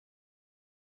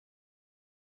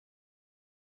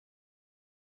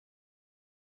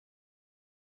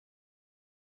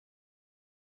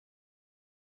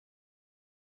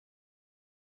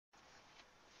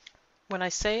When I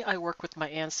say I work with my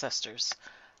ancestors,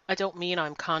 I don't mean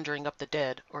I'm conjuring up the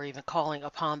dead or even calling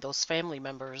upon those family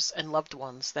members and loved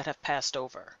ones that have passed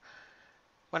over.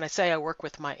 When I say I work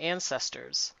with my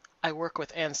ancestors, I work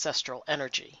with ancestral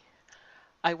energy.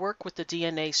 I work with the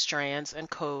DNA strands and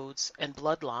codes and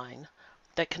bloodline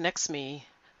that connects me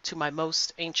to my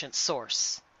most ancient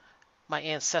source, my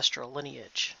ancestral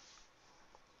lineage.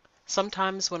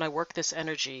 Sometimes when I work this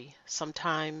energy,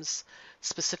 sometimes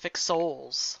specific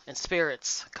souls and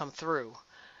spirits come through,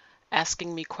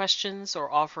 asking me questions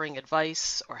or offering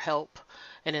advice or help,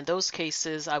 and in those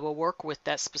cases I will work with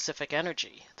that specific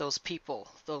energy, those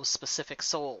people, those specific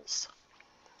souls.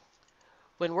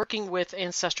 When working with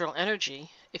ancestral energy,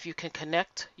 if you can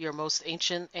connect your most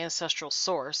ancient ancestral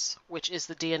source, which is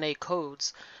the DNA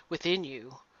codes within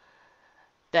you,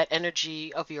 that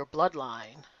energy of your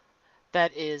bloodline,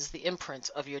 that is the imprint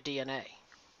of your DNA.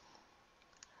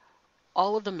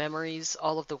 All of the memories,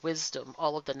 all of the wisdom,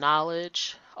 all of the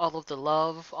knowledge, all of the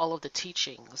love, all of the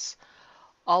teachings,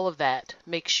 all of that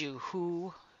makes you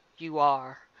who you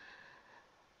are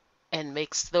and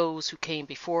makes those who came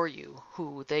before you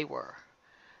who they were.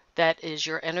 That is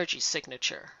your energy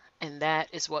signature, and that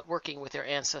is what working with your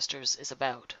ancestors is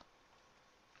about.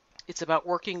 It's about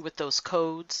working with those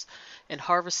codes and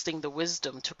harvesting the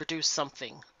wisdom to produce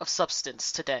something of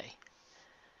substance today.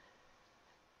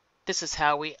 This is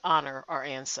how we honor our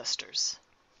ancestors.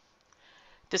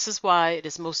 This is why it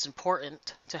is most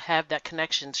important to have that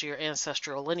connection to your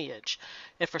ancestral lineage.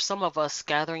 And for some of us,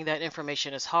 gathering that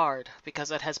information is hard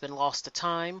because it has been lost to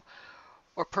time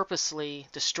or purposely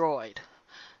destroyed.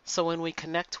 So when we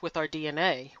connect with our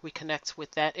DNA, we connect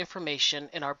with that information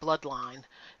in our bloodline,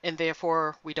 and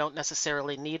therefore we don't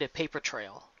necessarily need a paper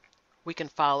trail. We can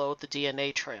follow the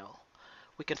DNA trail.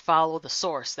 We can follow the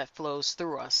source that flows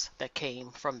through us that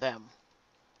came from them.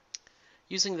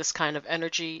 Using this kind of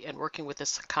energy and working with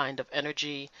this kind of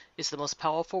energy is the most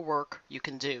powerful work you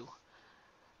can do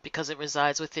because it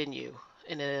resides within you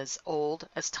and it is old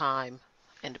as time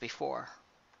and before.